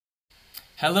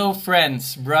Hello,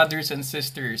 friends, brothers, and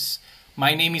sisters.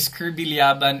 My name is Kirby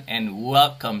Liaban, and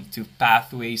welcome to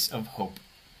Pathways of Hope.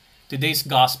 Today's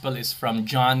gospel is from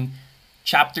John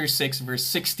chapter 6, verse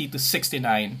 60 to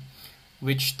 69,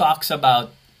 which talks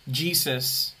about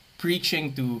Jesus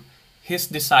preaching to his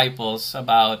disciples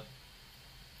about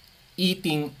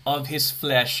eating of his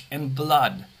flesh and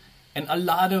blood. And a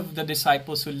lot of the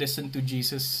disciples who listened to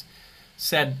Jesus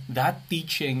said that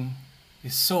teaching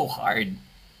is so hard.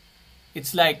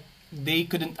 It's like they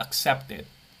couldn't accept it.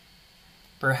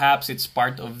 Perhaps it's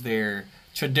part of their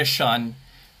tradition,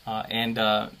 and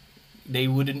they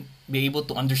wouldn't be able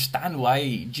to understand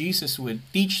why Jesus would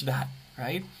teach that,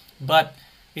 right? But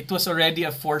it was already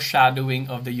a foreshadowing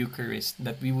of the Eucharist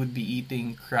that we would be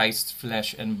eating Christ's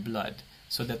flesh and blood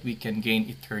so that we can gain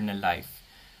eternal life.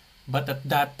 But at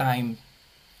that time,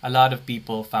 a lot of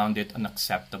people found it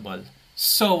unacceptable.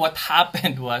 So what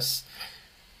happened was,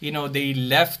 they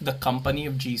left the company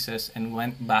of Jesus and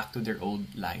went back to their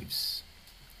old lives.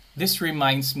 This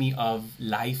reminds me of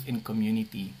life in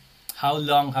community. How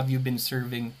long have you been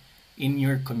serving in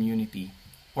your community?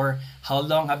 Or how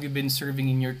long have you been serving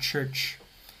in your church?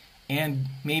 And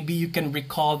maybe you can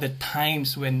recall the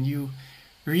times when you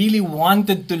really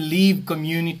wanted to leave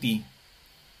community.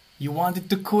 You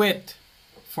wanted to quit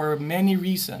for many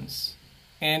reasons.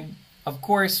 And of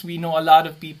course, we know a lot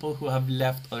of people who have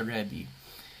left already.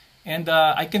 And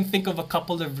I can think of a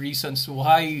couple of reasons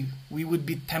why we would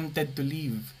be tempted to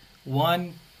leave.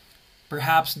 One,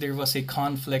 perhaps there was a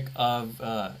conflict of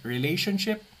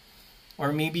relationship,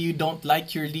 or maybe you don't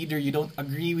like your leader, you don't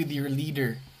agree with your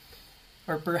leader,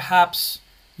 or perhaps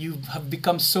you have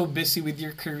become so busy with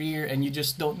your career and you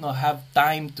just don't have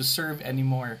time to serve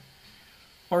anymore.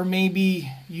 Or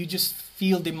maybe you just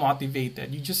feel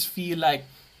demotivated. You just feel like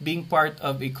being part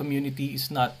of a community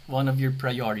is not one of your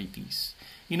priorities.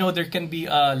 There can be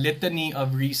a litany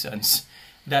of reasons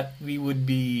that we would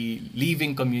be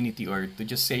leaving community, or to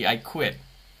just say, I quit.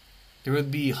 There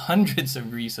would be hundreds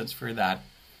of reasons for that.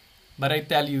 But I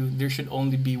tell you, there should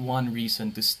only be one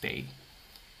reason to stay.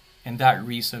 And that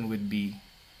reason would be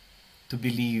to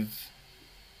believe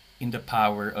in the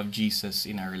power of Jesus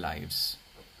in our lives.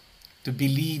 To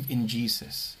believe in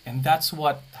Jesus. And that's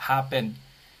what happened.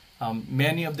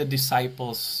 Many of the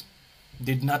disciples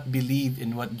did not believe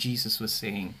in what Jesus was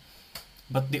saying.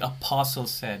 But the apostles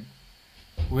said,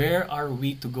 "Where are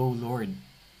we to go, Lord?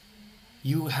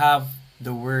 You have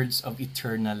the words of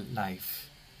eternal life."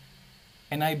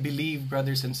 And I believe,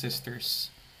 brothers and sisters,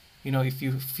 if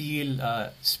you feel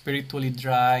spiritually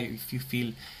dry, if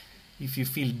you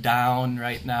feel down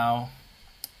right now,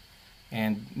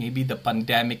 and maybe the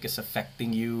pandemic is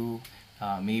affecting you,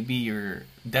 maybe you're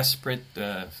desperate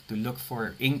to look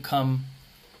for income,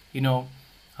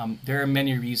 there are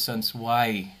many reasons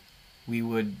why we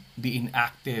would be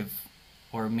inactive,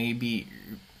 or maybe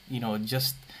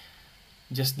just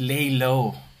lay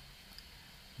low.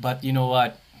 But you know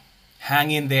what?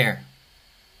 Hang in there.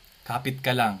 Kapit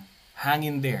ka lang. Hang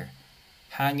in there.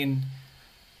 Hang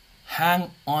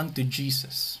on to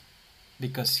Jesus,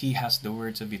 because He has the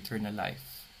words of eternal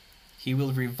life. He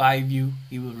will revive you.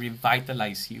 He will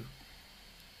revitalize you.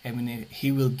 And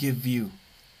He will give you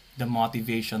the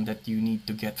motivation that you need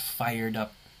to get fired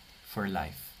up for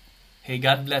life. Hey,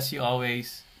 God bless you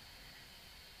always.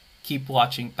 Keep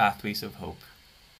watching Pathways of Hope.